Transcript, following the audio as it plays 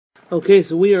Okay,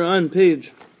 so we are on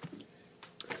page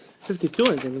 52,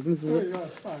 I think. This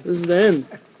is the end.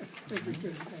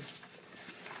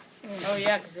 Oh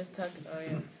yeah, because it's talking. Oh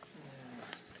yeah.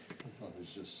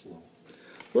 It's just slow.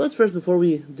 Well, let's first, before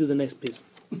we do the next piece,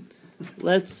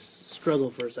 let's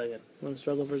struggle for a second. Want to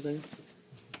struggle for a second?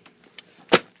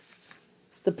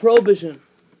 The prohibition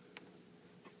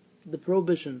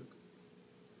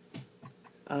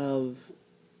of,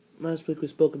 last week we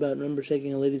spoke about, remember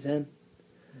shaking a lady's hand?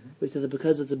 We said that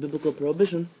because it's a biblical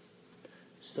prohibition,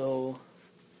 so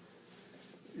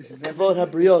kavod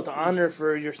habriot, honor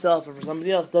for yourself or for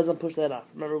somebody else, doesn't push that off.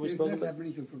 Remember we spoke about?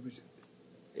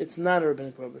 It's not a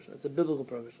rabbinic prohibition. It's a biblical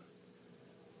prohibition.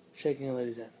 Shaking a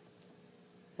lady's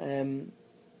hand.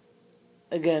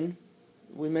 Again,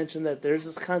 we mentioned that there's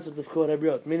this concept of kavod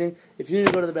habriot, meaning if you need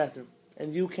to go to the bathroom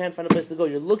and you can't find a place to go,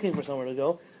 you're looking for somewhere to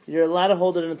go, you're allowed to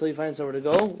hold it in until you find somewhere to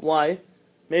go. Why?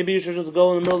 Maybe you should just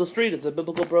go in the middle of the street. It's a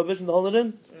biblical prohibition to hold it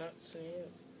in. It's not saying.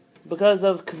 Because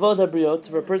of kavod habriot,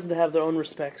 for a person to have their own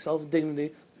respect,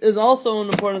 self-dignity, is also an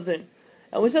important thing.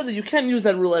 And we said that you can't use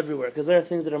that rule everywhere, because there are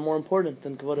things that are more important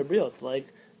than kavod habriot, like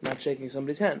not shaking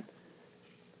somebody's hand.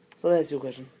 So let me ask you a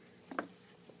question.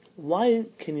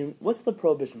 What's the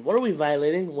prohibition? What are we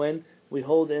violating when we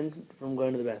hold in from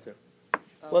going to the bathroom?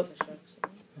 What?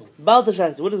 Baal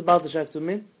tashaktu. What does baal tashaktu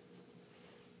mean?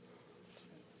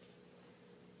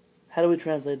 How do we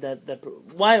translate that?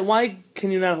 Why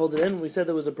can you not hold it in? We said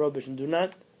there was a prohibition. Do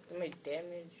not. You may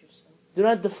damage yourself. Do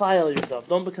not defile yourself.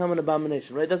 Don't become an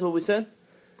abomination. Right? That's what we said.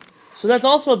 So that's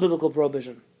also a biblical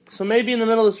prohibition. So maybe in the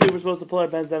middle of the street we're supposed to pull our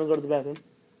pants down and go to the bathroom.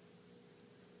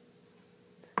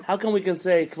 How come we can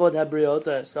say kavod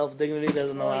habriot, self-dignity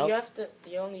doesn't allow?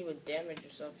 You only would damage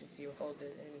yourself if you hold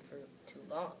it in for too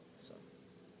long. So.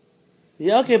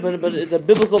 Yeah, okay, but it's a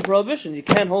biblical prohibition. You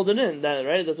can't hold it in,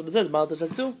 right? That's what it says. Baal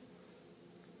tashaktu.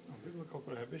 Biblical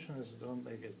prohibition is don't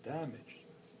make it damage.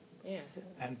 Yeah.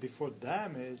 And before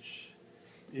damage,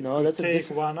 it No, would that's take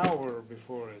 1 hour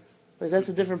before it. Like that's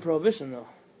a different prohibition, though.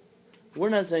 We're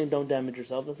not saying don't damage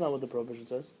yourself. That's not what the prohibition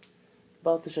says.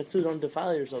 Baal tashaktu, don't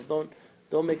defile yourself.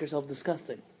 Don't make yourself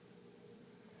disgusting.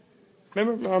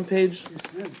 Remember, we're on page.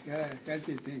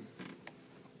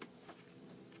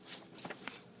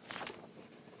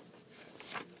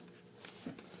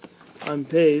 On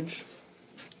page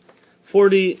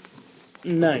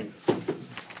 49.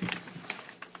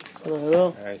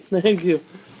 Hello. Hi. Thank you.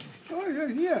 Oh, you're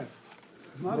here.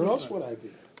 What else would I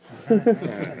be?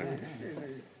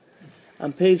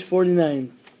 On page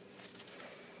 49.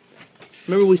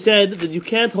 Remember we said that you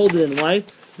can't hold it in. Why?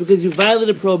 Because you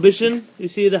violated prohibition. You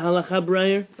see the halacha b'ra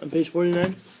here on page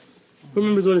 49? Who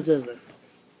remembers what it says there?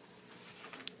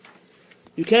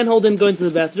 You can't hold in going to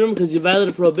the bathroom because you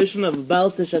violated a prohibition of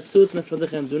baal teshaktut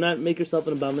nefshadechem. Do not make yourself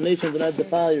an abomination. Do not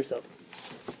defile yourself.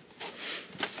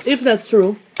 If that's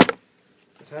true,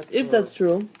 that's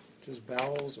true, just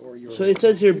bowels or urine. so it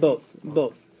says here both.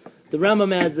 The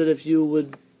Rambam adds that if you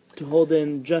would to hold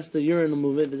in just the urinal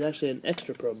movement, there's actually an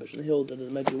extra prohibition. He holds that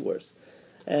it might be worse.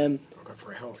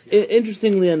 For health, yeah.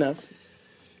 Interestingly enough,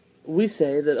 we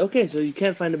say that okay, so you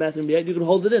can't find a bathroom yet. You can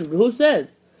hold it in. But who said?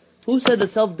 Who said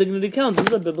that self-dignity counts? This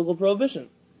is a biblical prohibition.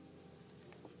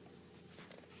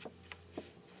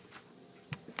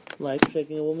 Like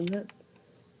shaking a woman's hand.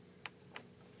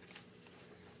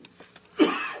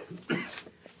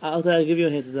 I'll give you a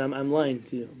hint. I'm lying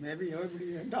to you. Maybe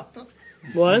everybody is a doctor.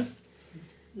 What?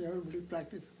 Everybody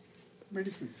practice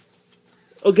medicines.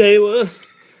 Okay, well,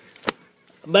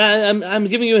 but I'm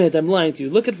giving you a hint. I'm lying to you.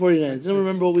 Look at 49. Does anyone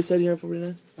remember what we said here at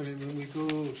 49? I mean, when we go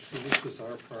to this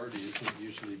bizarre party, isn't it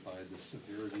usually by the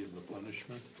severity of the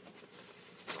punishment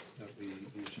that we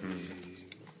usually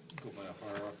go by a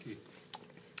hierarchy?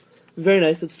 Very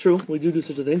nice. That's true. We do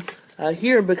such a thing.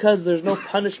 Here, because there's no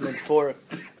punishment for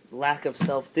lack of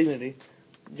self-dignity,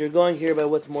 you're going here by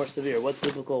what's more severe, what's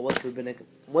biblical, what's rabbinic.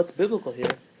 What's biblical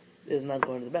here is not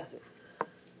going to the bathroom.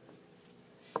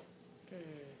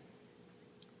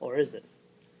 Or is it?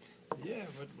 Yeah,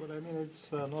 but I mean,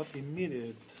 it's not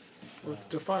immediate.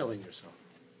 Defiling yourself.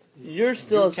 You're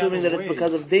still assuming that it's wait.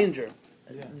 because of danger.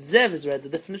 Yeah. Zev is right. The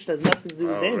definition has nothing to do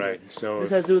with danger. Right. So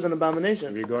This has to do with an if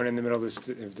abomination. you're going in the middle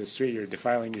of the street, you're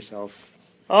defiling yourself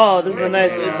Oh, this is a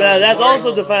nice. That's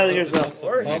also defiling yourself.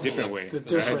 in a different way. The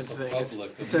different thing.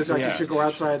 It says like you should go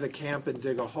outside the camp and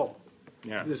dig a hole.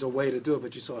 Yeah. There's a way to do it,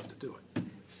 but you still have to do it.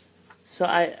 So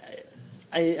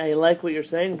I like what you're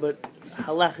saying, but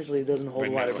halachically it doesn't hold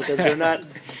But water no. because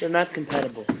they're not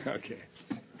compatible. Okay.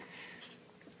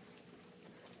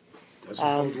 Doesn't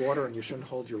hold water, and you shouldn't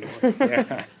hold your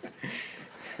water.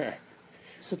 Yeah.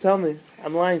 So tell me,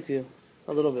 I'm lying to you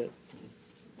a little bit.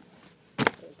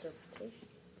 Interpretation.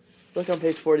 Look on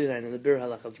page 49 in the Bir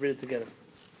Halakha. Let's read it together.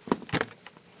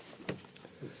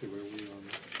 Let's see where we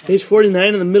are. Page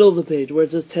 49 in the middle of the page where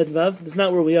it says Tet Vav. That's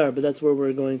not where we are, but that's where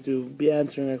we're going to be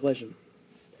answering our question.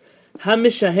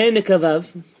 Hamishaheh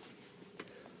nekavav,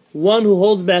 one who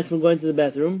holds back from going to the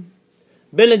bathroom.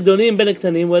 Ben ekdonim, ben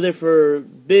ektanim, whether for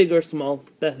big or small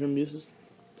bathroom uses.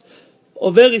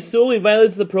 Over isur, he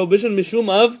violates the prohibition, mishum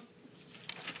of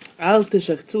al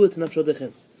teshaktu et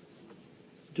nafshodechem.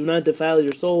 Do not defile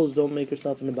your souls, don't make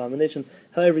yourself an abomination,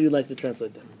 however you like to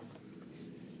translate that.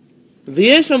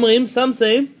 V'yesh omrim, some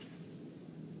say,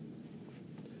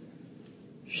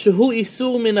 shehu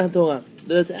isur min haTorah,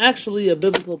 that it's actually a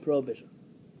biblical prohibition.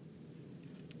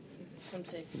 Some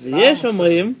say V'yesh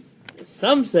omrim,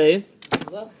 some say,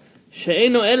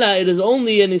 she'eno ela, it is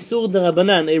only an isur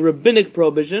derabanan, a rabbinic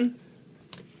prohibition.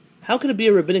 How could it be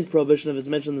a rabbinic prohibition if it's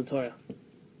mentioned in the Torah?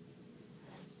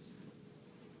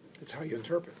 It's how you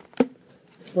interpret.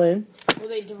 Explain. Well,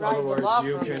 they In derive other the law words,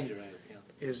 you from can. it.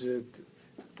 Is it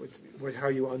with how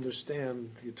you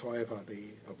understand the Torah,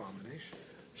 the abomination?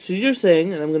 So you're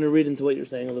saying, and I'm going to read into what you're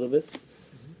saying a little bit.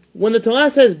 When the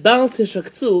Torah says Bal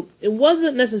Tishaktu, it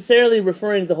wasn't necessarily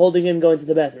referring to holding in going to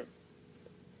the bathroom.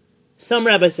 Some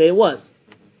rabbis say it was.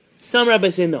 Some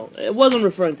rabbis say no. It wasn't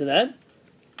referring to that.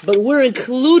 But we're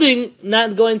including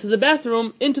not going to the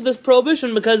bathroom into this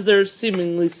prohibition because they're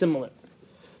seemingly similar.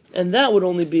 And that would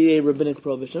only be a rabbinic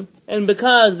prohibition. And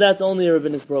because that's only a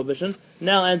rabbinic prohibition,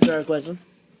 now answer our question.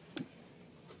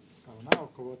 So now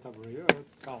Kavod HaBriyot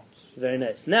counts. Very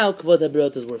nice. Now, Kvod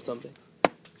HaBriyot is worth something.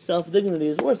 Self-dignity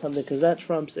is worth something because that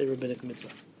trumps a rabbinic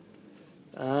mitzvah.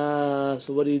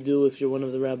 So what do you do if you're one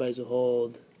of the rabbis who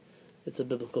hold it's a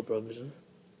biblical prohibition?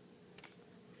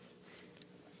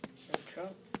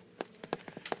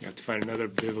 You have to find another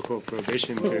biblical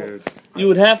prohibition to... You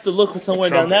would have to look somewhere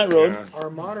down that road. Yeah.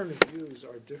 Our modern views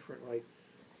are different. Like,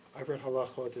 I've read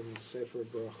halachot in Sefer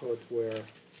Berachot where,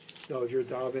 if you're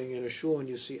diving in a shul and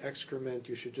you see excrement,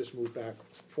 you should just move back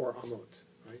 4 amot,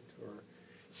 right? Or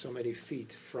so many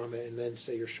feet from it, and then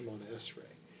say your Shemona Esrei.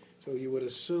 So you would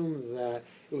assume that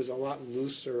it was a lot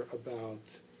looser about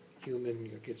human,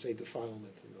 you could say,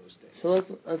 defilement in those days.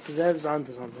 So let's Zev's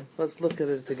onto something. Let's look at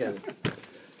it together.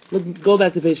 Go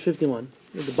back to page 51,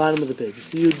 at the bottom of the page.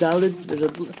 See Yud Dalid? There's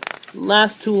a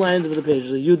last 2 lines of the page.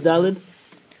 There's a Yud Dalid.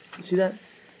 You see that?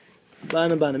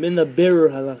 Bottom. In the Berur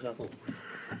Halakha.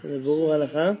 In the Berur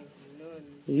Halakha.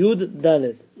 Yud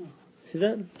Dalid. See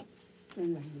that?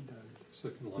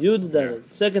 Second line. Yud Dalid.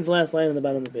 Second to last line on the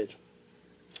bottom of the page.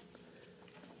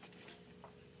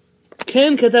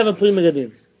 Ken Katav a Pri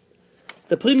Megadim.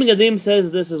 The Pri Megadim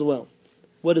says this as well.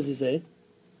 What does he say?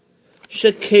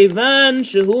 Shekevan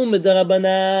shehu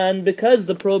medarabanan, because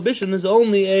the prohibition is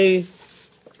only a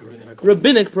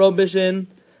rabbinic prohibition.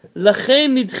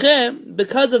 Lachen nidche,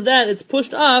 because of that it's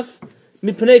pushed off.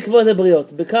 Mipnei kvod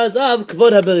habriyot, because of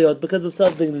kvod habriyot, because of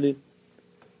self-dignity.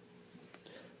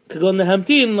 Kagon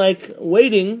nehamtin, like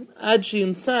waiting ad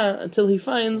sheyimtza, until he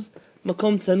finds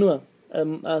makom tzanua,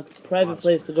 a private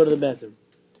place to go to the bathroom.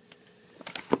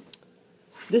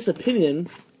 This opinion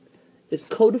is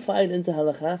codified into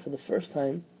halakha for the first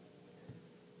time.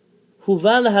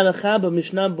 Huva lahalakha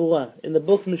b'Mishnah Bura, in the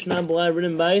book Mishnah Bura,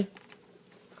 written by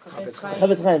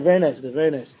Chavetz Chaim. Very nice, good, very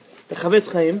nice. The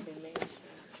Chavetz Chaim,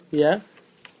 yeah,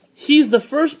 he's the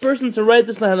first person to write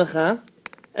this lahalakha,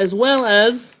 as well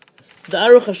as the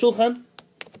Aruch HaShulchan.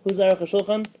 Who's the Aruch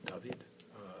HaShulchan? David,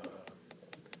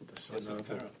 the son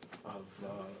of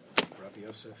Rabbi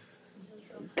Yosef.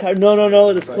 No.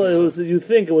 It's close. You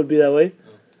think it would be that way.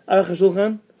 Aruch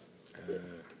HaShulchan?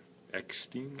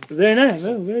 Eckstein? Very nice,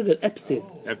 very good. Epstein.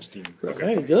 Epstein. Very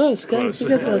Okay. good. Close.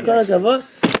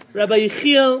 Rabbi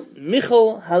Yechiel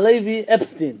Michal Halevy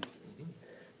Epstein.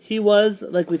 He was,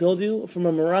 like we told you, from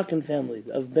a Moroccan family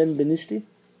of Ben Benishti,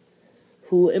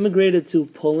 who immigrated to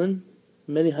Poland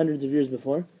many hundreds of years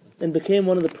before, and became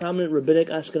one of the prominent rabbinic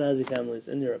Ashkenazi families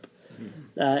in Europe.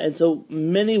 And so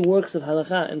many works of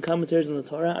halakha and commentaries on the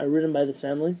Torah are written by this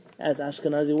family as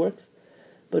Ashkenazi works.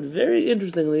 But very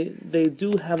interestingly, they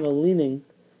do have a leaning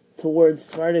towards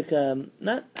Sepharadic,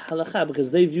 not halakha,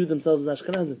 because they view themselves as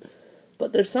Ashkenazim,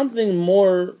 but there's something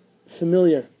more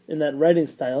familiar in that writing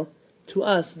style to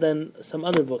us than some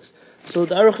other books. So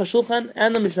the Aruch HaShulchan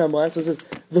and the Mishnah Bura, so it says,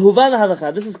 V'huva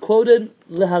lehalakha, this is quoted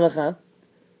lehalakha.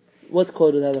 What's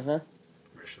quoted lehalakha?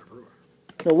 Mishnah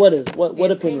Bura. No, what is?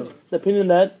 What opinion? The opinion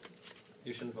that?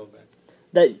 You shouldn't vote back.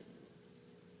 That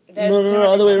No,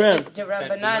 other way around. It's the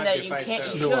Rabbanan that you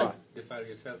can't, you should. Defile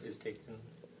yourself is taken.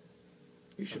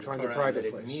 You should find a Torah, private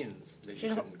that place. It means that you Should-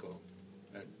 shouldn't go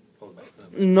and hold back.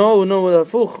 No,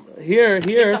 Fuch. Here,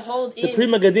 to hold the in Pri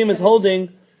Megadim is because- holding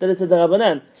that it's a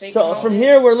darabanan. So you can So hold from it.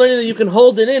 here we're learning that you can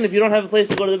hold it in if you don't have a place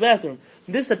to go to the bathroom.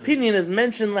 This opinion is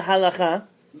mentioned lahalacha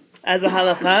as a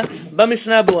halacha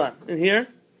b'mishnah bua. In here,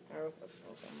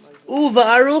 uva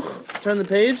aruch. Turn the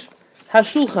page.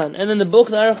 HaShulchan, and in the book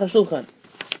the Aruch HaShulchan.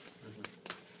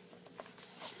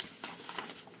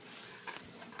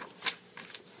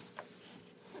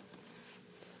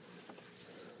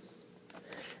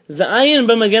 The ayin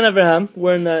b'magen Avraham.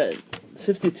 We're in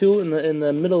 52 in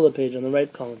the middle of the page on the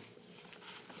right column.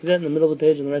 See that in the middle of the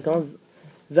page on the right column.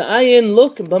 The ayin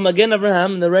look b'magen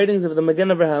Avraham in the writings of the Magen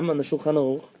Avraham on the Shulchan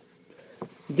Aruch.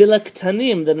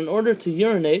 Dilaktanim, that in order to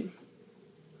urinate,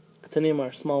 ktanim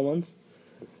are small ones.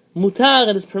 Mutar,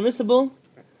 it is permissible.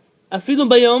 Afilu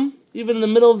bayom, even in the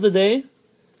middle of the day.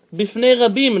 Bifnei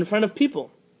rabim, in front of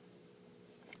people.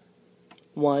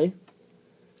 Why?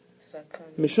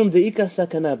 Mishum deika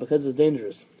sakana, because it's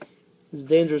dangerous. It's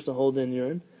dangerous to hold in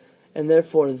urine, and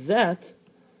therefore that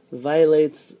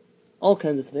violates all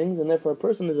kinds of things, and therefore a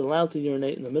person is allowed to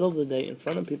urinate in the middle of the day in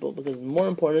front of people because it's more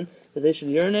important that they should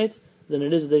urinate than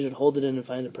it is that they should hold it in and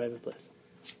find a private place.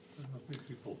 I don't think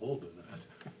people hold it.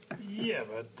 Yeah,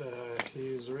 but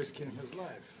he's risking his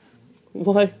life.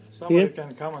 Why? Somebody Here?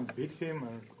 can come and beat him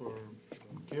or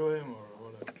kill him or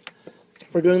whatever.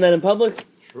 For doing that in public?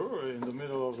 Sure, in the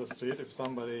middle of the street, if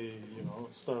somebody,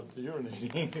 starts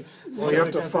urinating. Well, you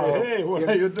have to can follow. Say, hey, what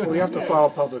are you doing? We have to follow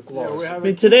public Yeah, laws. I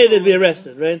mean, today they'd be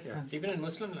arrested, right? Even in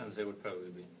Muslim lands, they would probably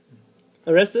be.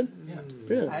 Arrested? Yeah.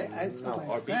 Really? I saw No.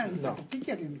 my friend No. with a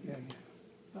ticket in here.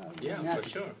 Yeah, for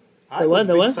sure. I The what, would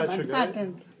the beat what? such a guy.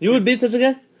 Manhattan. You would beat such a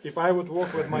guy? If I would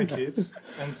walk with my kids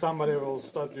and somebody will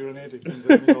start urinating in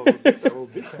the middle of the street, I will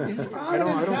beat him. I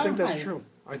don't think that's true.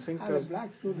 I think Other that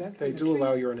blacks do that. they in the do street.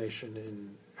 allow urination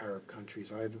in Arab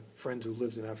countries. I have a friend who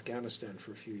lived in Afghanistan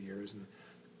for a few years, and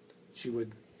she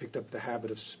would picked up the habit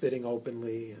of spitting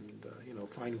openly and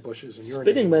find bushes and urinating.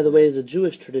 Spitting, by the way, is a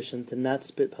Jewish tradition to not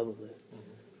spit publicly.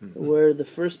 We're the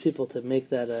first people to make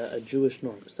that a Jewish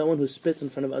norm. Someone who spits in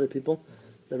front of other people,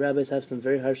 the rabbis have some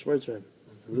very harsh words for him.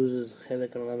 Loses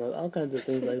chelek and all kinds of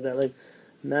things like that. Like,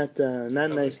 not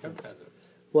nice. Health hazard.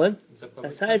 What? It's a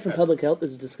public Aside health from hazard. public health,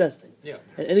 it's disgusting. Yeah.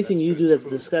 And anything That's you true. do It's that's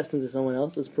cruel. disgusting to someone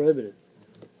else is prohibited.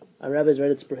 Our rabbis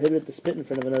write it's prohibited to spit in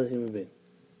front of another human being.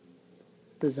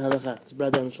 This is halakha. It's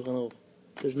brought down in Shulchan Aruch.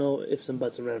 There's no ifs and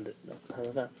buts around it. No,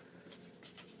 halakha.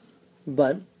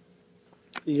 But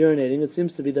urinating, it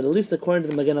seems to be that, at least according to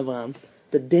the Magen Avraham,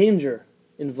 the danger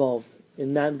involved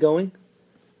in not going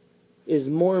is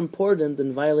more important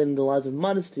than violating the laws of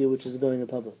modesty, which is going in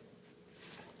public.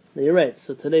 Now, you're right.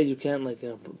 So today you can't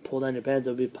pull down your pants.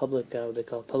 It would be public. What they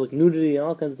call it, public nudity,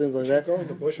 all kinds of things like that. Go in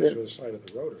the bushes or the side of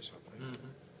the road or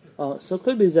something. So it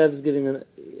could be Zev's giving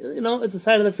it's the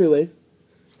side of the freeway.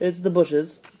 It's the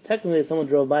bushes. Technically, if someone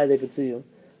drove by, they could see you.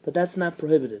 But that's not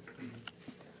prohibited.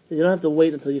 You don't have to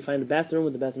wait until you find a bathroom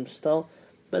with the bathroom stall.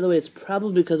 By the way, it's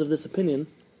probably because of this opinion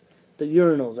that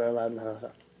urinals are allowed in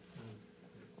halakha.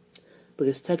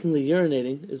 Because technically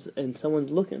urinating is, and someone's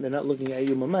looking, they're not looking at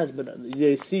you mamash, but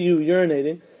they see you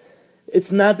urinating,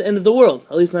 it's not the end of the world,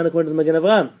 at least not according to the Magen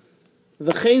Avraham.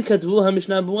 V'chein katvu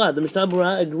ha-Mishnah Berurah. The Mishnah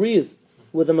Berurah agrees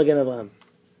with the Magen Avraham.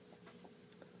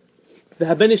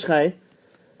 The Ben Ish Chai,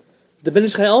 the Ben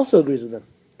Ish Chai also agrees with them.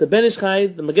 The Ben Ish Chai,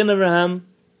 the Magen Avraham,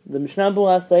 the Mishnah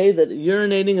Berurah say that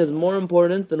urinating is more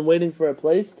important than waiting for a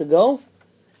place to go,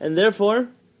 and therefore,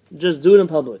 just do it in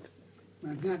public.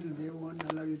 Manhattan, they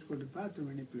won't allow you to go to the bathroom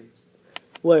any place.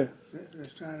 Where?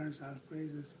 Restaurants, all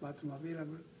places, bathroom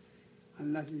available.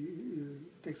 Unless you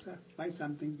buy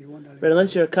something, they won't allow Right, you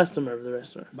unless you're a customer of the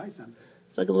restaurant. buy something.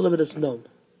 It's like a little bit of Sodom.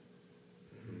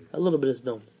 A little bit of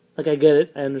Sodom. Like, I get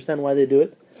it. I understand why they do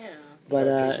it. Yeah. But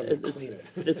Pay someone to clean it.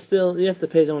 it's still, you have to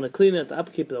pay someone to clean it, the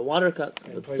upkeep, the water cut.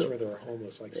 In a But place still, where there are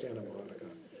homeless like Santa Monica,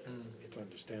 it's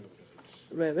understandable because it's.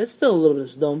 right, but it's still a little bit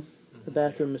of Sodom. The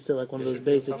bathroom is still like one of those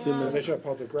basic Well, human. they should have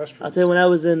public restrooms. I'll tell you, when I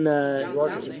was in,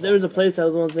 Downtown, there was a place I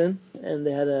was once in, and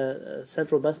they had a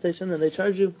central bus station, and they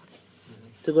charge you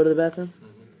to go to the bathroom.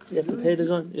 You have to pay to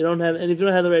go in. You don't have, and if you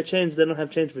don't have the right change, they don't have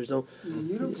change for you. So In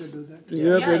Europe, they do that. in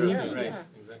Europe, Yeah, they do. yeah. Right,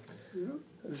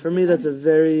 exactly. For me, that's a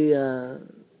very,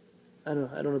 I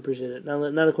don't appreciate it.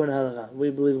 Not according to halakha.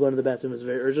 We believe going to the bathroom is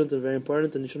very urgent and very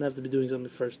important, and you shouldn't have to be doing something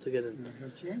first to get in. You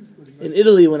have change, go to In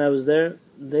Italy, when I was there,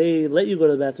 they let you go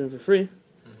to the bathroom for free,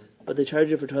 but they charge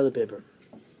you for toilet paper.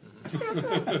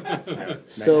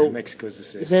 So Mexico's the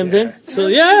same. same thing. So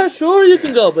yeah, sure you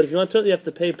can go, but if you want to, you have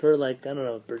to pay per I don't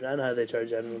know how they charge.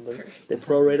 I don't know, but they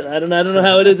prorate it. I don't know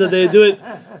how it is that they do it,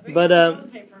 but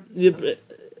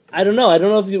I don't know. I don't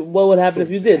know if what would happen if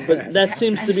you did, but that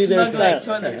seems to be their style.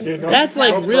 That's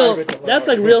like real. That's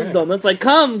like real Sdom. That's like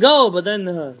come, go, but then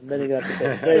you got to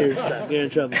say, there you're stuck. You're in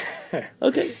trouble.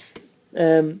 Okay.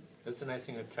 That's the nice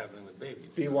thing of traveling with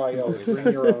babies. BYO,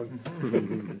 bring your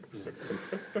own.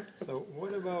 So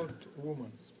what about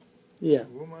women? Yeah.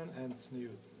 Woman and tzniut.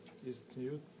 Is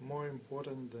tzniut more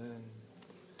important than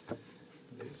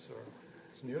this or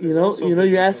tzniut?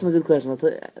 You're asking a good question.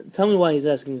 Tell me why he's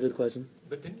asking a good question.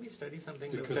 But didn't we study something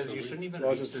that Because says you shouldn't even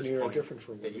laws reach of this tzniut are point? different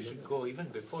for That women. you should go even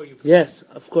before you. Yes,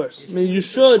 of course. I mean, you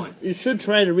should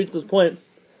try to reach this point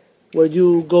where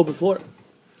you go before.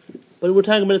 But we're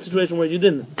talking about a situation where you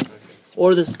didn't. Okay.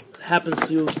 Or this happens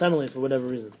to you suddenly for whatever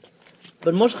reason.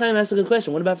 But Moshe Chaim asked a good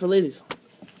question. What about for ladies?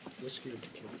 Whiskey and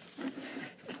tequila.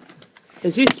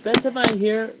 Is he specifying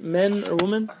here men or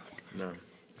women? No.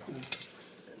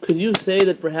 Could you say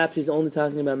that perhaps he's only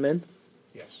talking about men?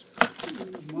 Yes.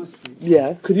 Mostly.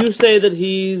 Yeah. Could you say that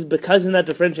because he's not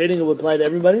differentiating, it would apply to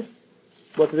everybody?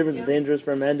 What's the difference? Yeah. Dangerous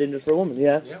for a man, dangerous for a woman.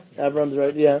 Yeah. Yeah. Avram's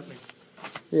right. Yeah.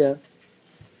 Yeah.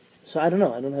 So I don't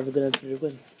know. I don't have a good answer to your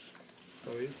question. So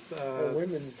is women-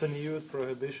 tzniut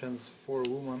prohibitions for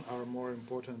women are more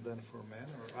important than for men,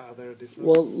 or are there differences?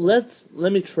 Well,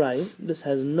 let me try. This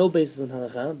has no basis in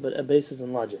halakha, but a basis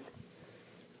in logic.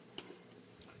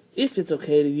 If it's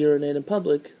okay to urinate in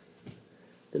public,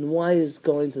 then why is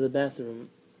going to the bathroom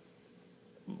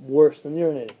worse than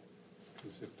urinating?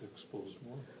 Because you have to expose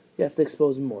more. You have to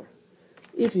expose more.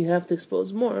 If you have to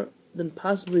expose more, then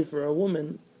possibly for a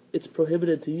woman, it's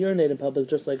prohibited to urinate in public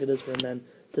just like it is for a man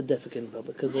to defecate in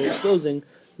public, because they're exposing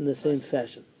in the same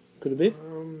fashion. Could it be?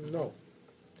 No.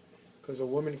 Because a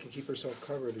woman can keep herself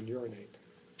covered and urinate.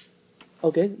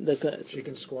 Okay. She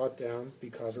can squat down, be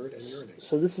covered, and urinate.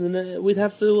 So this is we'd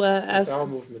have to ask. Bowel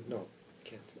movement, no.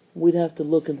 Can't. We'd have to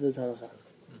look into this halakha.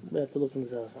 We have to look into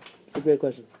this halakha. It's a great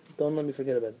question. Don't let me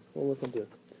forget about it. We'll look into it.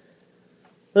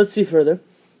 Let's see further.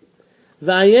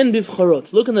 V'ayen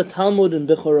b'vchorot. Look in the Talmud in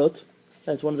Bechorot.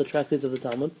 That's one of the tractates of the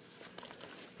Talmud.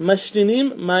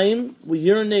 Mashtinim mayim. We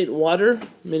urinate water,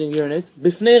 meaning urinate.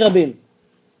 Bifnei rabim.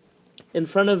 In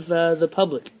front of the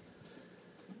public.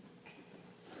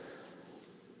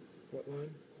 What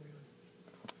line?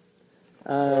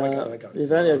 I got it.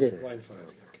 Okay. Line 5.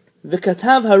 Okay.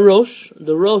 V'katav harosh.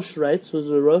 The Rosh writes. Who's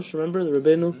the Rosh? Remember the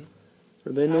Rabbeinu?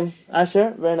 Rabbeinu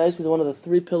Asher. Very nice. He's one of the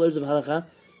 3 pillars of halakha.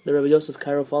 The Rabbi Yosef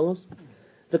Cairo follows.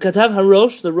 V'katav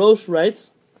harosh. The Rosh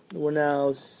writes. We're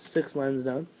now 6 lines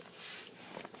down.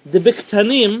 The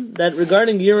biktanim, that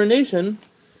regarding urination,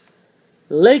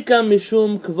 leika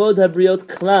mishum kvod habriot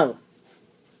klal.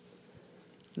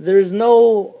 There's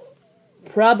no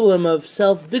problem of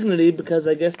self-dignity because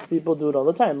I guess people do it all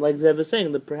the time. Like Zev is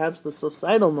saying, that perhaps the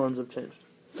societal norms have changed.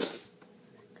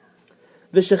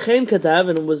 V'shechein katav,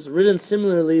 and it was written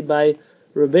similarly by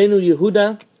Rabbeinu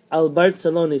Yehuda al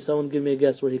Barcelona. Someone give me a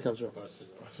guess where he comes from.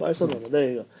 Barcelona, there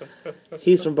you go.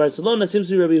 He's from Barcelona. It seems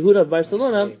to be Rabbi Yehuda of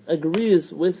Barcelona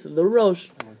agrees with the Rosh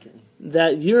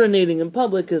that urinating in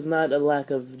public is not a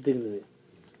lack of dignity.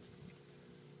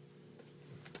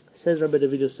 Says Rabbi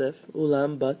David Yosef,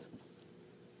 Ulam, but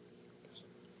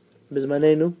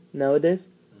Bizmanenu, nowadays,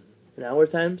 in our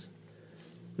times,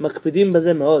 Makpidim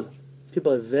bazeh me'od.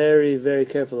 People are very, very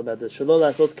careful about this. Shelo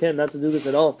la'asot ken, not to do this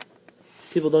at all.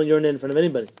 People don't urinate in front of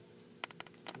anybody.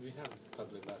 We have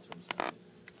public bathrooms nowadays.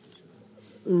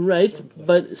 Right,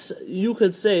 but you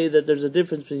could say that there's a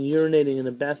difference between urinating in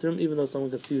a bathroom, even though someone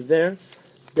could see you there,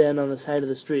 than on the side of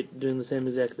the street doing the same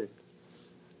exact thing.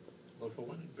 Well, for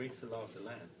one, it breaks the law of the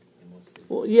land in most states.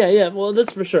 Well, yeah, well,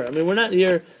 that's for sure. I mean, we're not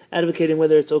here advocating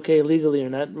whether it's okay legally or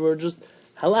not. We're just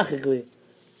halachically.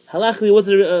 Halachically, what's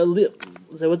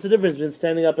the difference between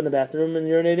standing up in the bathroom and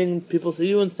urinating, people see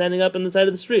you, and standing up on the side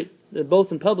of the street? They're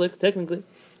both in public, technically.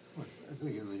 I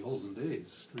think in the olden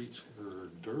days, streets were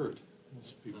dirt.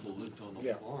 Most people lived on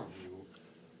a farm.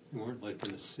 You weren't like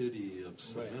in a city of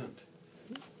cement.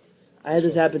 I had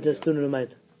this happen to a student of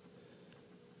mine.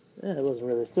 Yeah, it wasn't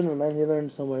really a student of mine. He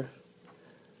learned somewhere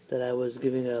that I was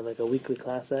giving a weekly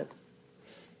class at,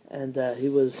 and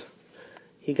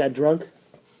he got drunk.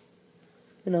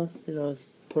 You know,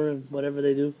 pouring whatever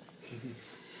they do,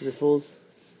 the fools,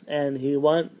 and it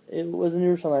was in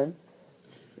Yerushalayim,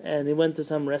 and he went to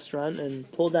some restaurant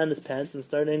and pulled down his pants and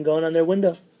started going on their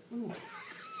window.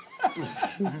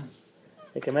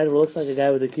 Like, imagine what it looks like, a guy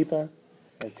with a kippah,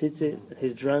 a tzitzit,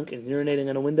 he's drunk and urinating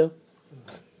on a window.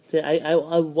 I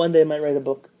one day might write a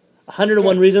book.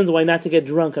 101 reasons why not to get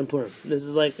drunk on Purim. This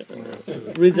is like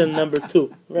reason number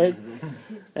 2, right?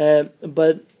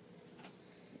 But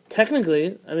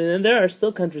technically, I mean, and there are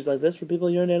still countries like this where people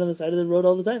urinate on the side of the road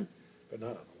all the time. But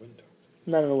not on the window.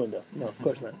 Not in a window. No, of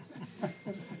course not.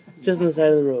 Just on the side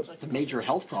of the road. It's a major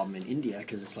health problem in India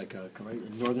because it's like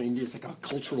in northern India, it's like a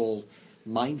cultural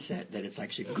mindset that it's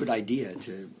actually a good idea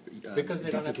to because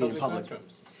they don't have defecate in public public.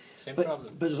 bathrooms. Same But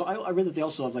problem. I read that they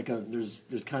also have like there's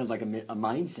kind of like a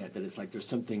mindset that it's like there's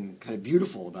something kind of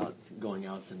beautiful about going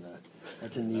out in the.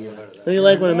 That's in the. Don't you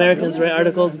like when Americans write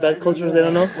articles about cultures they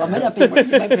don't know? Well, it might not be where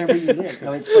you live.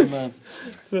 No, it's from.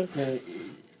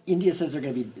 India says they're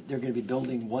going to be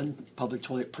building one public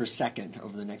toilet per second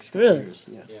over the next couple of years.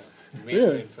 Yeah.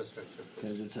 Major infrastructure.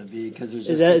 Because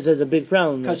there's Is a big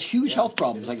problem. Because huge health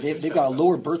problems. Like they've got a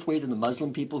lower birth weight than the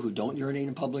Muslim people who don't urinate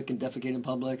in public and defecate in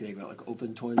public. They've got like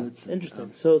open toilets.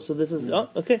 Interesting. So this is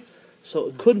okay. So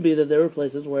it could be that there were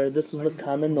places where this was the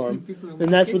common norm, and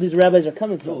that's where these rabbis are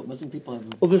coming from. No, Muslim people have.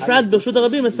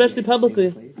 Especially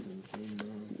publicly.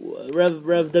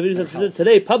 Rav David Yosef said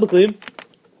today publicly,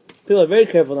 people are very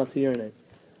careful not to urinate.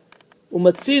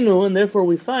 Umatzinu, and therefore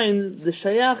we find the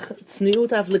shayach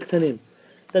tzniut af liktanim.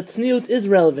 That tzniut is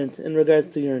relevant in regards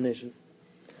to urination.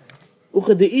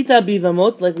 Uchadeita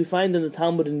bivamot, like we find in the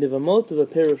Talmud in Nivamot, of a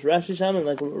Perush Rashi Shaman,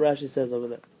 like what Rashi says over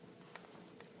there.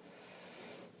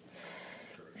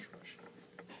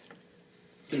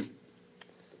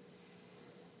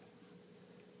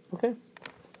 Okay,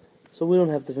 so we don't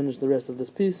have to finish the rest of this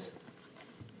piece.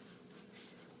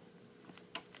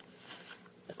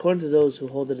 According to those who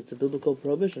hold that it's a biblical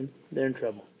prohibition, they're in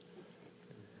trouble.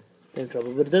 But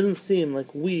it doesn't seem like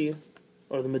we,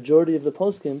 or the majority of the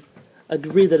poskim,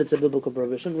 agree that it's a biblical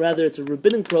prohibition. Rather, it's a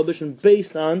rabbinic prohibition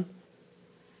based on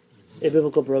a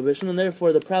biblical prohibition, and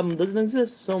therefore the problem doesn't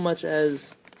exist so much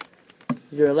as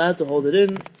you're allowed to hold it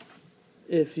in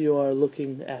if you are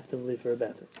looking actively for a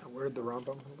bathroom. Where did the Rambam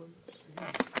hold it?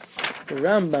 The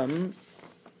Rambam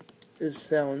is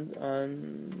found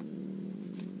on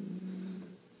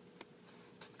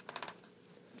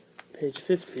page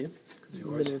 50. He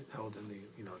always held in the,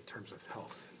 in terms of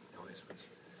health. He always was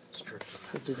strict on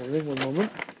Let's do something, one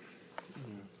moment.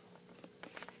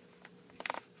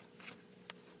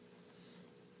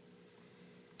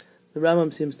 The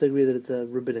Rambam seems to agree that it's a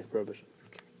rabbinic prohibition.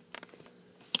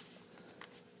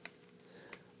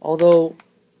 Although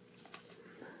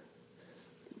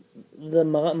the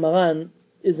Maran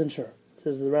isn't sure.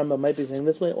 Says the Rambam might be saying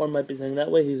this way or might be saying that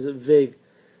way. He's vague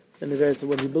in regards to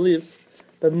what he believes.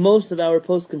 But most of our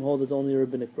poskim hold it's only a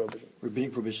rabbinic prohibition.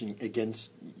 Rabbinic prohibition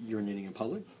against urinating in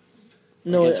public?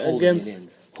 No, against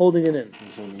holding it in.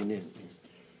 Against holding it in.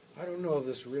 I don't know if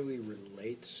this really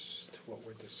relates to what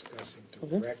we're discussing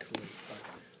directly,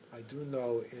 but I do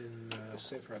know in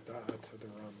Sepharadic Kehillah, the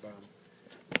Rambam,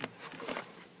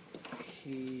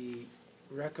 he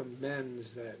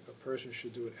recommends that a person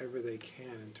should do whatever they can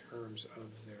in terms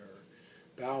of their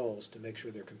bowels to make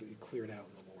sure they're completely cleared out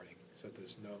in the morning, so that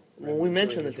there's no. Well, we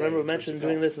mentioned this. Remember, we mentioned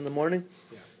doing this in the morning.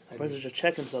 Yeah. A person should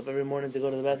check himself every morning to go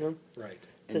to the bathroom. Right.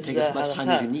 And take as much time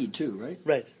as you need too, right?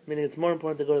 Right. Meaning it's more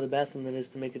important to go to the bathroom than it is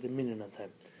to make it a minyan on time.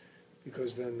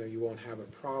 Because then you won't have a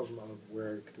problem of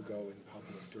where to go in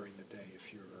public during the day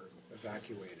if you're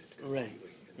evacuated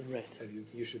completely. Right. And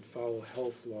you should follow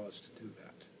health laws to do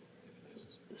that.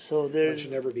 So One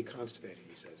should never be constipated,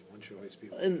 he says. One should always be.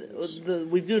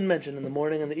 We do mention in the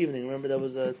morning and the evening. Remember, that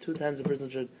was 2 times a person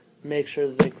should make sure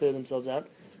that they clear themselves out.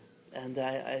 And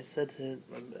I said to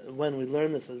when we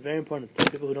learned this, it was very important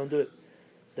to people who don't do it.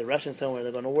 They're rushing somewhere,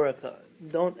 they're going to work.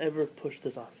 Don't ever push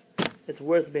this off. It's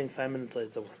worth being 5 minutes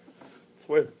late somewhere. It's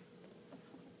worth it.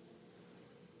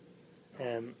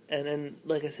 And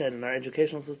like I said, in our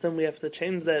educational system, we have to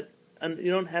change that. And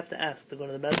you don't have to ask to go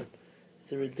to the bathroom.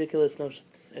 It's a ridiculous notion.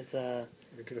 It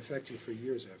can affect you for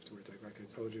years afterwards. Like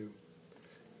I told you,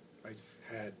 I've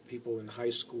had people in high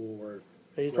school or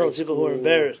you told people who are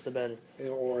embarrassed about it.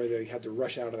 Or they had to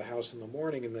rush out of the house in the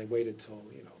morning and they waited till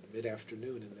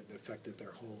mid-afternoon and it affected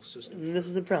their whole system. And this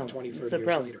is a problem. 20, 30 this is a years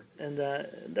problem. later. And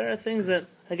there are things that,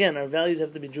 again, our values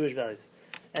have to be Jewish values.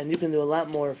 And you can do a lot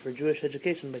more for Jewish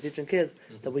education by teaching kids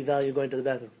that we value going to the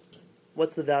bathroom.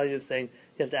 What's the value of saying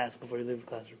you have to ask before you leave the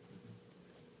classroom?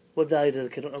 What value does a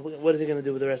kid? What is he going to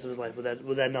do with the rest of his life with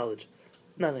that knowledge?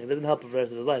 Nothing. It doesn't help him for the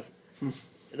rest of his life.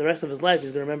 The rest of his life,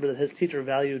 he's going to remember that his teacher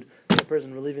valued the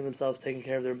person relieving themselves, taking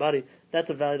care of their body. That's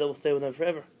a value that will stay with them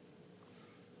forever.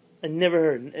 I never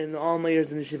heard, in all my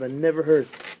years in yeshiva, I never heard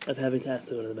of having to ask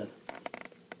to go to the bathroom.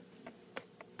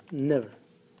 Never.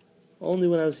 Only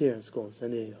when I was here in school in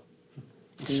San Diego.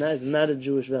 It's not a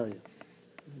Jewish value.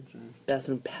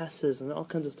 Bathroom passes and all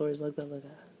kinds of stories like that.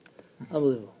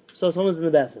 Unbelievable. So someone's in the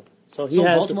bathroom. So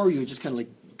Baltimore, you just kind of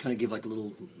kind of give like a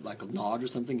little, like a nod or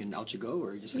something, and out you go,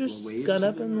 or just like a little wave? Got or up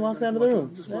something? and walked out of the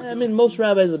room. Just walk I out. mean, most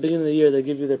rabbis at the beginning of the year, they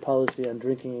give you their policy on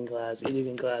drinking in class, eating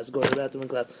in class, going to the bathroom in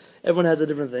class. Everyone has a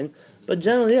different thing. But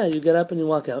generally, yeah, you get up and you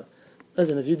walk out.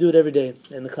 Listen, if you do it every day,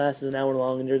 and the class is an hour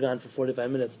long and you're gone for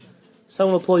 45 minutes,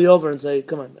 someone will pull you over and say,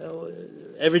 come on,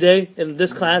 every day in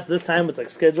this class, this time, it's like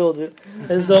scheduled.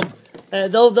 And so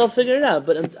they'll figure it out.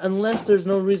 But unless there's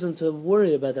no reason to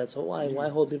worry about that, so why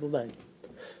hold people back?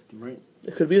 Right.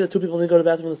 It could be that two people didn't go to the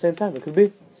bathroom at the same time. It could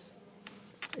be.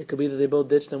 It could be that they both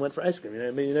ditched and went for ice cream.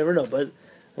 I mean, you never know. But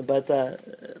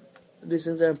these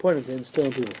things are important to instill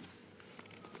in people.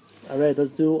 All right,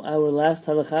 let's do our last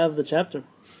halakha of the chapter.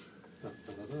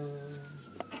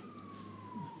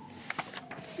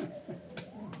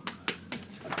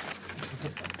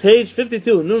 Page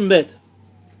 52, Nun Bet.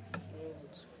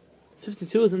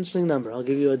 52 is an interesting number. I'll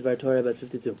give you a Dvar Torah about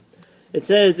 52. It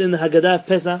says in the Haggadah of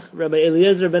Pesach, Rabbi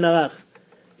Eliezer ben Arach,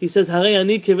 he says, Harei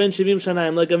ani keven 70 shana,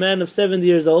 I'm like a man of 70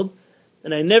 years old,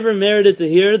 and I never merited to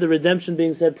hear the redemption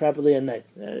being said properly at night.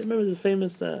 I remember this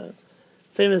famous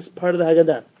part of the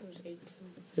Haggadah. He was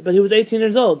 18. But he was 18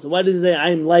 years old, so why does he say,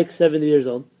 I'm like 70 years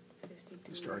old?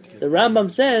 52. The Rambam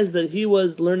says that he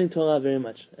was learning Torah very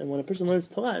much. And when a person learns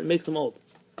Torah, it makes them old.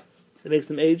 It makes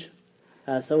them age.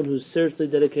 Someone who's seriously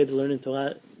dedicated to learning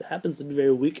Torah happens to be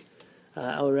very weak.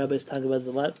 Our rabbis talk about this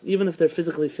a lot. Even if they're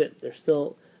physically fit,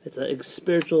 it's a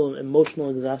spiritual and emotional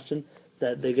exhaustion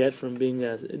that they get from being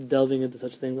delving into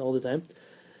such things all the time.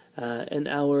 And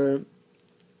the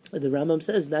Rambam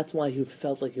says that's why he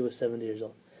felt like he was 70 years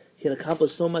old. He had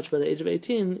accomplished so much by the age of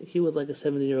 18, he was like a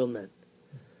 70-year-old man.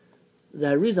 The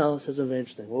Arizal says something very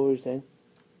interesting. What were you saying?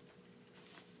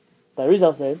 The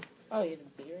Arizal said Oh, you had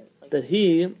a beard? that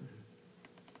he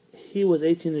was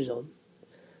 18 years old,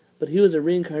 but he was a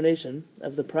reincarnation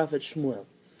of the prophet Shmuel.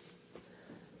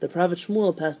 The prophet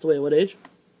Shmuel passed away at what age?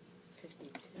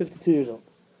 52. 52 years old.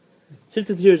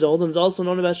 52 years old, and it's also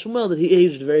known about Shmuel that he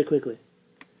aged very quickly.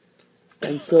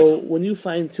 And so when you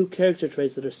find two character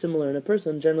traits that are similar in a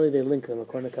person, generally they link them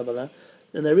according to Kabbalah.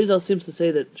 And the Arizal seems to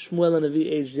say that Shmuel and Avi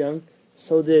aged young,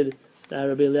 so did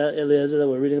Rabbi Eliezer that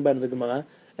we're reading about in the Gemara.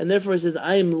 And therefore he says,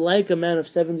 I am like a man of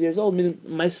 70 years old, meaning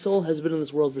my soul has been in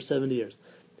this world for 70 years.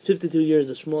 52 years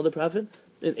as Shmuel the prophet,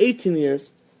 and 18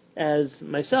 years as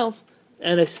myself,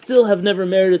 and I still have never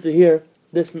merited to hear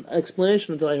this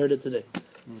explanation until I heard it today.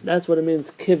 That's what it means,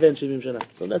 Kiven Shivim Shana.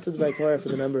 So that's a Dvar Torah for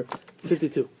the number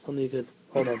 52, something you could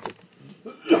hold on to.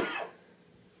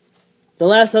 The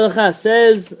last halakha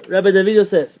says, Rabbi David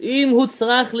Yosef, Im hu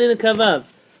tzarach linekavav.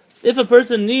 If a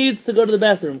person needs to go to the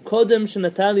bathroom, kodem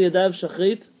shenatal yadav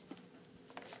shachrit,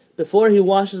 before he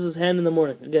washes his hand in the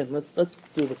morning. Again, let's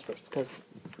do this first, because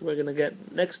we're going to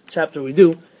get, next chapter we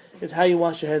do, is how you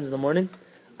wash your hands in the morning.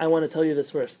 I want to tell you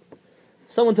this first.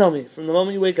 Someone tell me, from the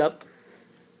moment you wake up,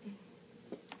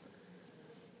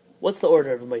 what's the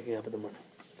order of waking up in the morning?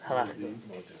 Halachically.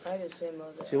 I just say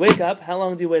mother. So you wake up, how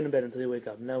long do you wait in bed until you wake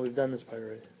up? Now we've done this part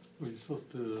already. Well, you're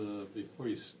supposed to, before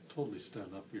you totally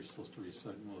stand up, you're supposed to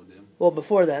recite Moedim. Well,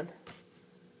 before that,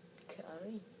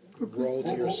 Kari. Roll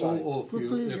to your side. If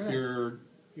you're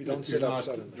You don't if sit you're up not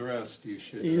suddenly. dressed, you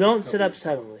should. you don't sit up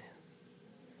suddenly.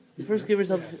 You first give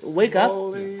yourself, wake up,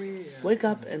 wake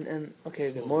up and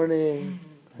okay, good morning,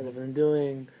 how's everyone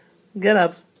doing? Get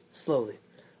up slowly.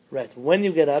 Right, when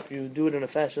you get up, you do it in a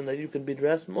fashion that you can be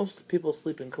dressed. Most people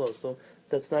sleep in clothes, so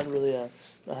that's not really a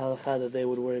halakha that they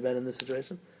would worry about in this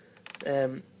situation.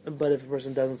 But if a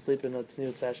person doesn't sleep in a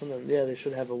tzniut fashion, then yeah, they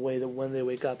should have a way that when they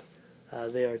wake up,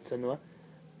 they are tzanua.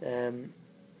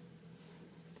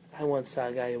 I once saw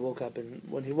a guy who woke up, and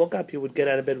when he woke up, he would get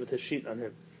out of bed with his sheet on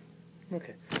him.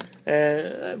 Okay.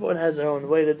 Everyone has their own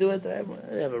way to do it. They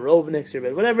have a robe next to your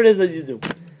bed. Whatever it is that you do.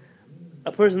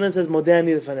 A person then says,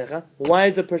 Modani lefanecha. Why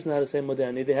is a person allowed to say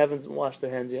Modani? They haven't washed their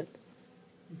hands yet.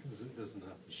 Because it doesn't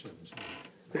have Hashem's name.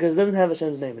 Because it doesn't have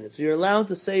Hashem's name in it. So you're allowed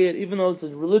to say it even though it's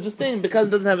a religious thing because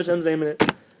it doesn't have Hashem's name in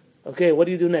it. Okay, what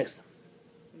do you do next?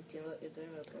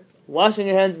 Washing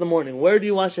your hands in the morning. Where do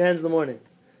you wash your hands in the morning?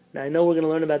 Now I know we're going to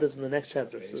learn about this in the next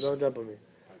chapter, so don't jump on me.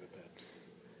 By the bed.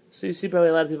 So you see probably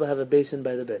a lot of people have a basin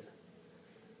by the bed.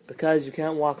 Because you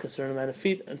can't walk a certain amount of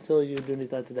feet until you do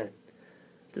Nitat Tadai.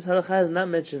 This halakha is not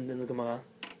mentioned in the Gemara.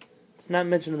 It's not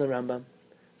mentioned in the Rambam.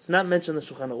 It's not mentioned in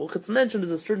the Shulchan Aruch. It's mentioned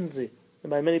as a stringency. And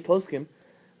by many poskim,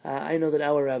 I know that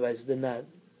our rabbis did not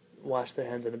wash their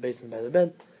hands in a basin by the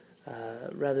bed.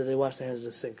 Rather, they wash their hands in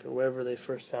a sink or wherever they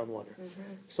first found water.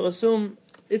 Mm-hmm. So assume,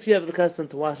 if you have the custom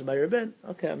to wash it by your bed,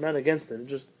 okay, I'm not against it.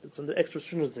 It's under extra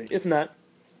stringency. If not,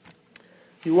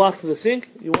 you walk to the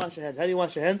sink, you wash your hands. How do you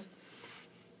wash your hands?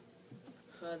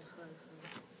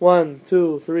 1,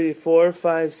 2, 3, 4,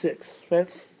 5, 6. Right?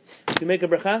 you make a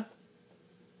bracha?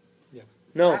 Yeah.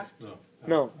 No. After.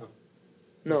 No.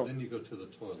 No. Then you go to the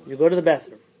toilet. You go to the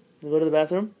bathroom. You go to the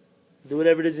bathroom. Do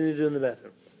whatever it is you need to do in the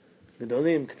bathroom.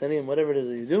 Gedolim, Ketanim, whatever it is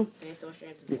that you do. And you have to wash your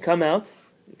hands. You come out.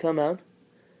 You come out.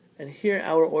 And here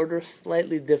our order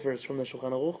slightly differs from the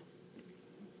Shulchan Aruch.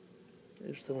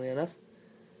 Interestingly enough.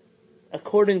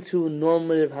 According to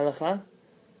normative halacha,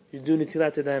 you do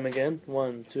Nitilat Yadayim again.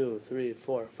 1, 2, 3,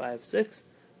 4, 5, 6.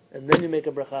 And then you make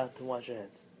a bracha to wash your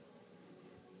hands.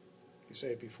 You say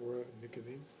it before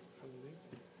Nikadim?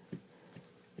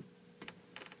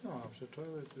 No, after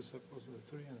toilet is supposed to be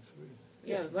 3 and 3.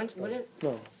 Yeah, wouldn't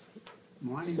No.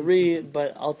 Morning. 3,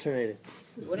 but alternating.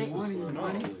 Wouldn't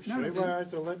Morning. Shriva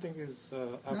toileting is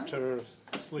after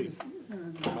sleep.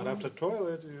 But after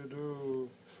toilet, you do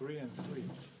 3 and 3.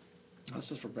 That's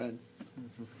just for bed.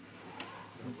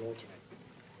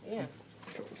 Yeah.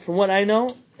 From what I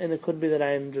know, and it could be that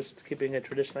I'm just keeping a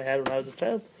tradition I had when I was a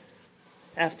child,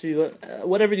 after you go,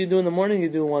 whatever you do in the morning, you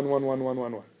do 1, 1, 1, 1,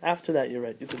 1, 1. After that, you're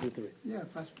right, you could do 3. Yeah,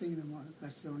 first thing in the morning.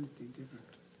 That's the only thing different.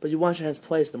 But you wash your hands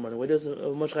twice in the morning. What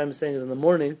Moshe Chaim is saying is in the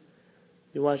morning,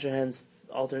 you wash your hands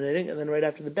alternating, and then right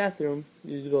after the bathroom,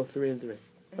 you go 3 and 3.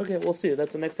 Okay, we'll see.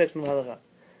 That's the next section of halakha.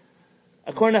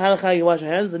 According to halakha, you wash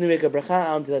your hands, then you make a bracha,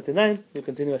 al Netilat Yadayim, you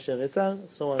continue Asher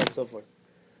Yitzah, so on and so forth.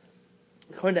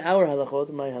 According to our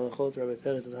halachot, my halachot, Rabbi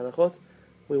Perez's halachot,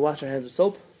 we wash our hands with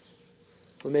soap,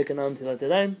 we make an al Netilat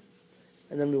Yadayim,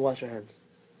 and then we wash our hands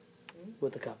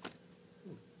with the cup.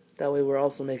 That way we're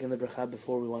also making the bracha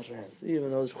before we wash our hands.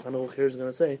 Even though the Shulchan Aruch here is going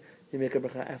to say, you make a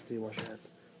bracha after you wash your hands.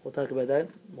 We'll talk about that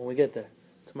when we get there,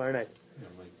 tomorrow night. Yeah,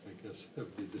 my guest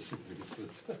heavily disagrees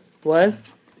with that. What?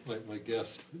 My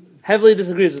guest. Heavily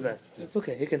disagrees with that. It's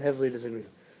okay, he can heavily disagree.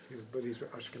 But he's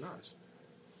Ashkenaz.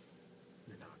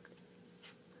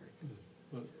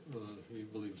 But he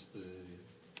believes the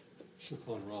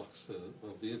Shulchan Aruch,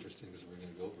 will be interesting as we're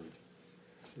going to go over it.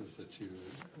 Says that you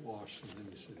wash and then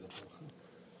you say the bracha.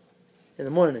 In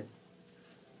the morning.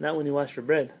 Not when you wash your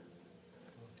bread.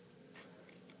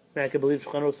 I could believe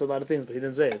Shulchan Aruch said a lot of things, but he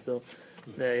didn't say it, so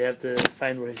you have to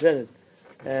find where he said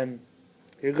it.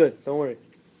 You're good, don't worry.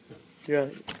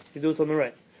 You do something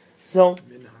right. So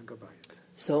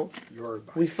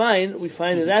we find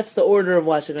that that's the order of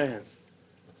washing our hands.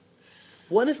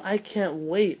 What if I can't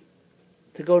wait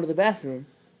to go to the bathroom?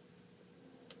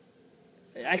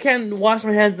 I can't wash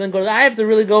my hands and then go I have to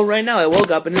really go right now. I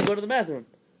woke up and then go to the bathroom.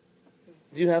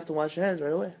 Do you have to wash your hands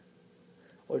right away?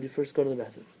 Or do you first go to the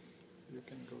bathroom? You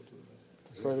can go to the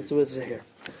bathroom. So that's what it says here.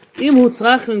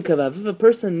 If a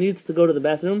person needs to go to the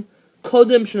bathroom,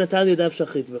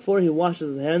 before he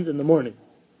washes his hands in the morning.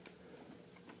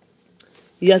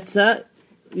 He should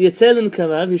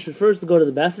first go to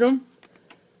the bathroom,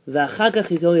 and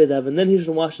then he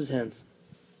should wash his hands.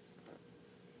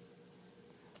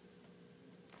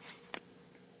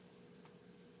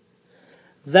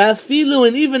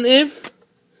 And even if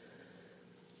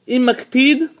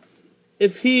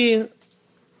he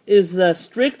is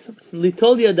strict,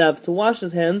 litol yadav, to wash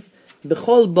his hands,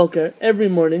 bechol boker, every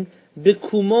morning,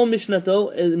 bikumo mishnato,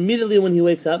 immediately when he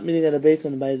wakes up, meaning at a base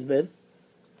and by his bed.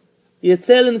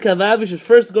 Yetzel in kavav, he should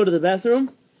first go to the bathroom,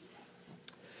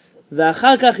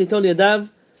 v'achar kach litol yadav,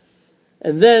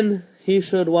 and then he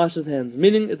should wash his hands.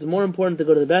 Meaning, it's more important to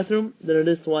go to the bathroom than it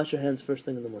is to wash your hands first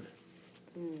thing in the morning.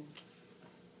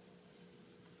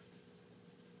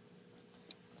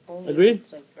 Agreed?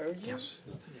 It's like urgent? Yes.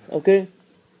 Okay.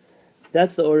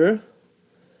 That's the order.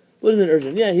 What do you mean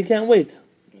urgent? Yeah, he can't wait.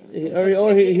 He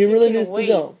really needs to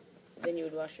go. Then you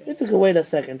would wash your If hands. he can wait a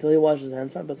second until he washes his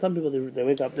hands, fine. But some people, they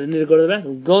wake up, they need to go to the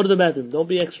bathroom. Go to the bathroom. Don't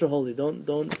be extra holy.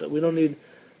 We don't need...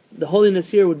 The holiness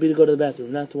here would be to go to the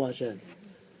bathroom, not to wash your hands.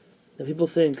 Now people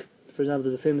think, for example,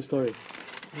 there's a famous story.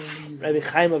 Rabbi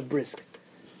Chaim of Brisk.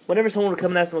 Whenever someone would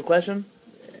come and ask him a question,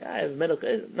 I have a medical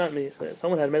issue, not me,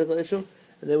 someone had a medical issue,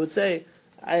 and they would say,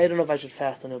 I don't know if I should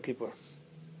fast on Yom Kippur.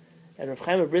 And Rav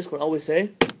Chaim of Brisk would always say,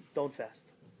 don't fast.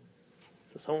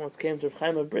 So someone once came to Rav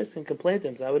Chaim of Brisk and complained to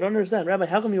him, said, I don't understand, Rabbi,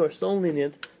 how come you are so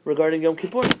lenient regarding Yom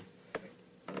Kippur?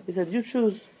 He said, you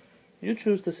choose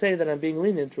to say that I'm being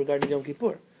lenient regarding Yom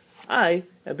Kippur. I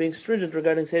am being stringent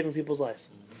regarding saving people's lives.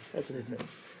 That's what he said.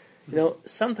 You know,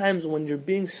 sometimes when you're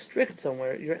being strict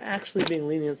somewhere, you're actually being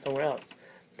lenient somewhere else.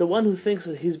 The one who thinks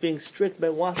that he's being strict by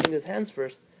washing his hands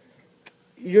first,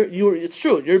 it's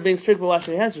true, you're being strict by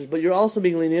washing your hands first, but you're also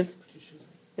being lenient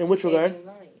in which regard?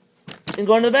 In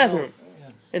going to the bathroom.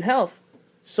 In health.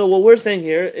 So what we're saying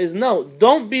here is no,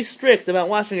 don't be strict about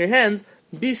washing your hands,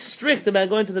 be strict about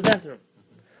going to the bathroom.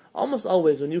 Almost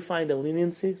always when you find a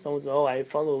leniency, someone says, oh, I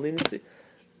follow a leniency.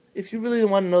 If you really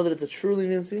want to know that it's a true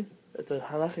leniency, it's a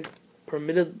halachic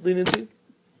permitted leniency,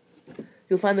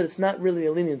 you'll find that it's not really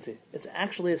a leniency. It's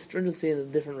actually a stringency in a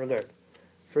different regard.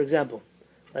 For example,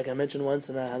 like I mentioned once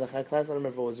in a halakha class, I don't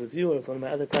remember if it was with you or with one of my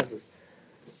other classes,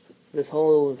 this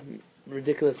whole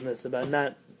ridiculousness about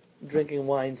not drinking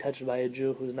wine touched by a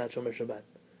Jew who's not Shomer Shabbat.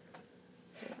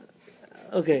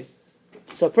 Okay,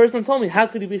 so a person told me, how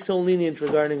could you be so lenient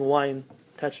regarding wine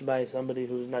touched by somebody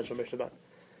who's not Shomer Shabbat?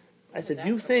 I said,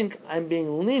 you think I'm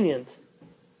being lenient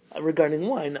regarding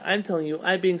wine? I'm telling you,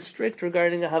 I'm being strict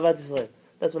regarding Ahavat Yisrael.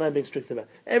 That's what I'm being strict about.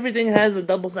 Everything has a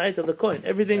double side to the coin.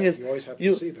 Everything is. You always have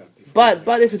to see that.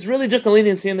 But if it's really just a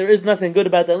leniency and there is nothing good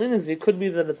about that leniency, it could be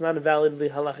that it's not a validly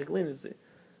halachic leniency.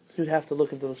 You'd have to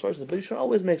look into the sources. But you should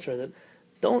always make sure that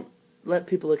don't let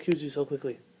people accuse you so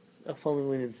quickly of following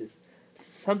leniencies.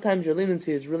 Sometimes your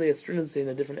leniency is really a stringency in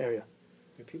a different area.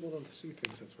 And people don't see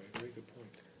things that way. Very good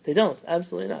point. They don't.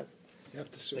 Absolutely not. You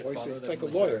have to see. It's like a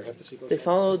lawyer. You have to see. They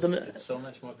follow them. It's so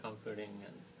much more comforting,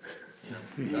 and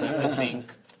you don't have to think.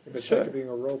 It's Sure. like being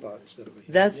a robot instead of a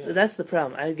human. That's the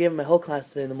problem. I gave my whole class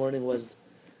today in the morning was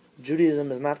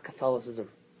Judaism is not Catholicism.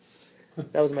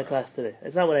 That was my class today.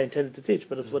 It's not what I intended to teach,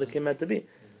 but it's what it came out to be.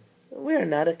 We are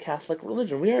not a Catholic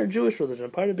religion. We are a Jewish religion.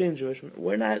 Part of being Jewish,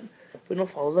 we don't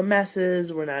follow the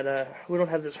masses. We don't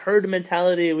have this herd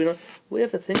mentality. We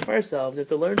have to think for ourselves. We have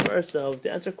to learn for ourselves.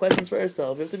 To answer questions for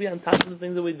ourselves. We have to be on top of the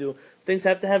things that we do. Things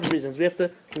have to have reasons. We have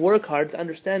to work hard to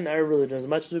understand our religion as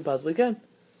much as we possibly can.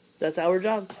 That's our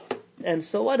job. And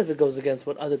so what if it goes against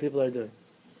what other people are doing?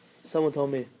 Someone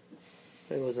told me,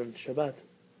 it wasn't Shabbat,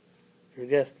 your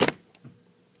guest.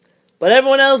 But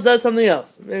everyone else does something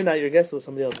else. Maybe not your guest, it was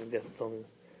somebody else's guest who told me this.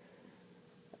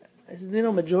 I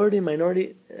said, majority,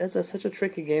 minority, that's such a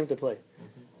tricky game to play.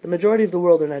 The majority of the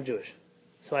world are not Jewish.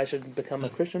 So I should become a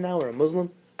Christian now or a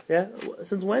Muslim? Yeah?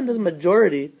 Since when does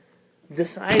majority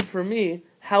decide for me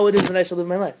how it is that I should live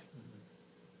my life?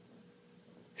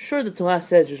 Sure, the Torah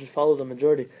says you should follow the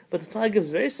majority, but the Torah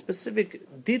gives very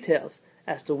specific details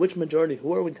as to which majority.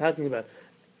 Who are we talking about?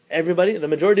 Everybody? The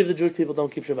majority of the Jewish people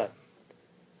don't keep Shabbat.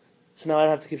 So now I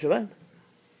don't have to keep Shabbat?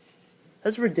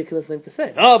 That's a ridiculous thing to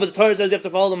say. Oh, but the Torah says you have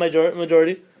to follow the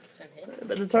majority.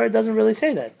 But the Torah doesn't really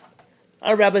say that.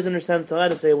 Our rabbis understand the Torah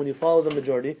to say when you follow the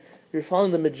majority, you're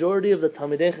following the majority of the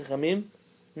Talmidei Chachamim,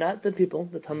 not the people,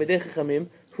 the Talmidei Chachamim,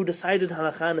 who decided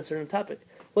halakha on a certain topic.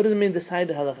 What does it mean,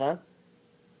 decided halakha?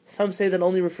 Some say that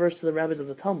only refers to the rabbis of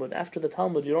the Talmud. After the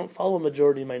Talmud, you don't follow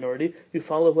majority, minority. You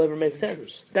follow whoever makes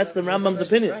sense. That's the Rambam's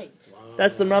opinion. Right. Wow.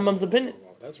 That's the Rambam's opinion.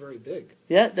 Wow, that's very big.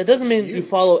 Yeah, that doesn't mean you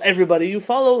follow everybody. You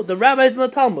follow the rabbis in the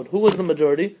Talmud. Who was the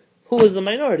majority? Who was the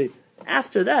minority?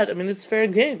 After that, it's fair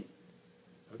game.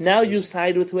 Now you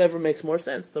side with whoever makes more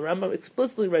sense. The Rambam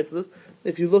explicitly writes this.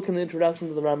 If you look in the introduction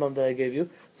to the Rambam that I gave you,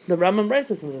 the Rambam writes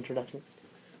this in his introduction.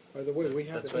 By the way, we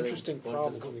have That's an why interesting they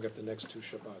problem want coming up the next two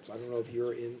Shabbats. I don't know if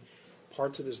you're in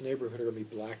parts of this neighborhood are going to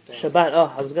be blacked out. Shabbat.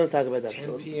 Oh, I was going to talk about that.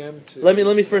 10 p.m. to... Let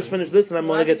me first finish this, and I'm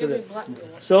going to get to this.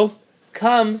 So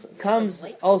comes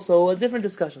also a different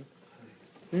discussion.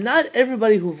 Not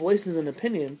everybody who voices an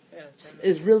opinion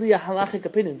is really a halachic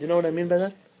opinion. Do you know what I mean by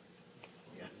that?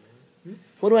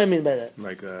 What do I mean by that?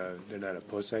 Like, they're not a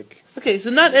posek. Okay, so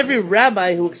not every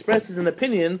rabbi who expresses an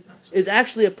opinion is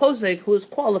actually a posek who is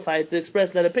qualified to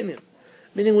express that opinion.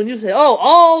 Meaning when you say, oh,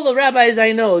 all the rabbis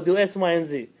I know do X, Y, and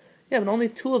Z. Yeah, but only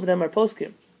 2 of them are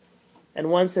poskim. And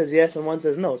one says yes and one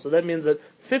says no. So that means that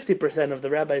 50% of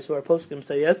the rabbis who are poskim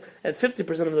say yes, and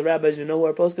 50% of the rabbis you know who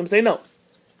are poskim say no.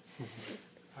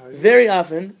 Very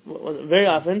often,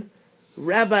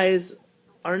 rabbis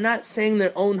are not saying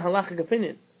their own halachic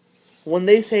opinion. When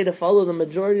they say to follow the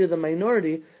majority or the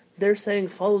minority, they're saying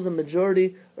follow the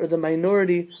majority or the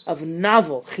minority of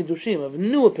novel, chidushim, of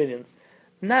new opinions.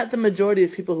 Not the majority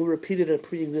of people who repeated a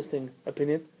pre-existing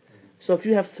opinion. So if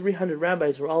you have 300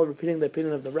 rabbis who are all repeating the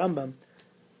opinion of the Rambam,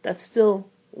 that's still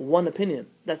one opinion.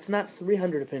 That's not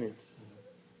 300 opinions.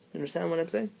 You understand what I'm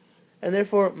saying? And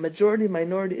therefore, majority,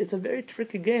 minority, it's a very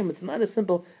tricky game. It's not as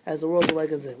simple as the world would like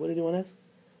to say. What did you want to ask?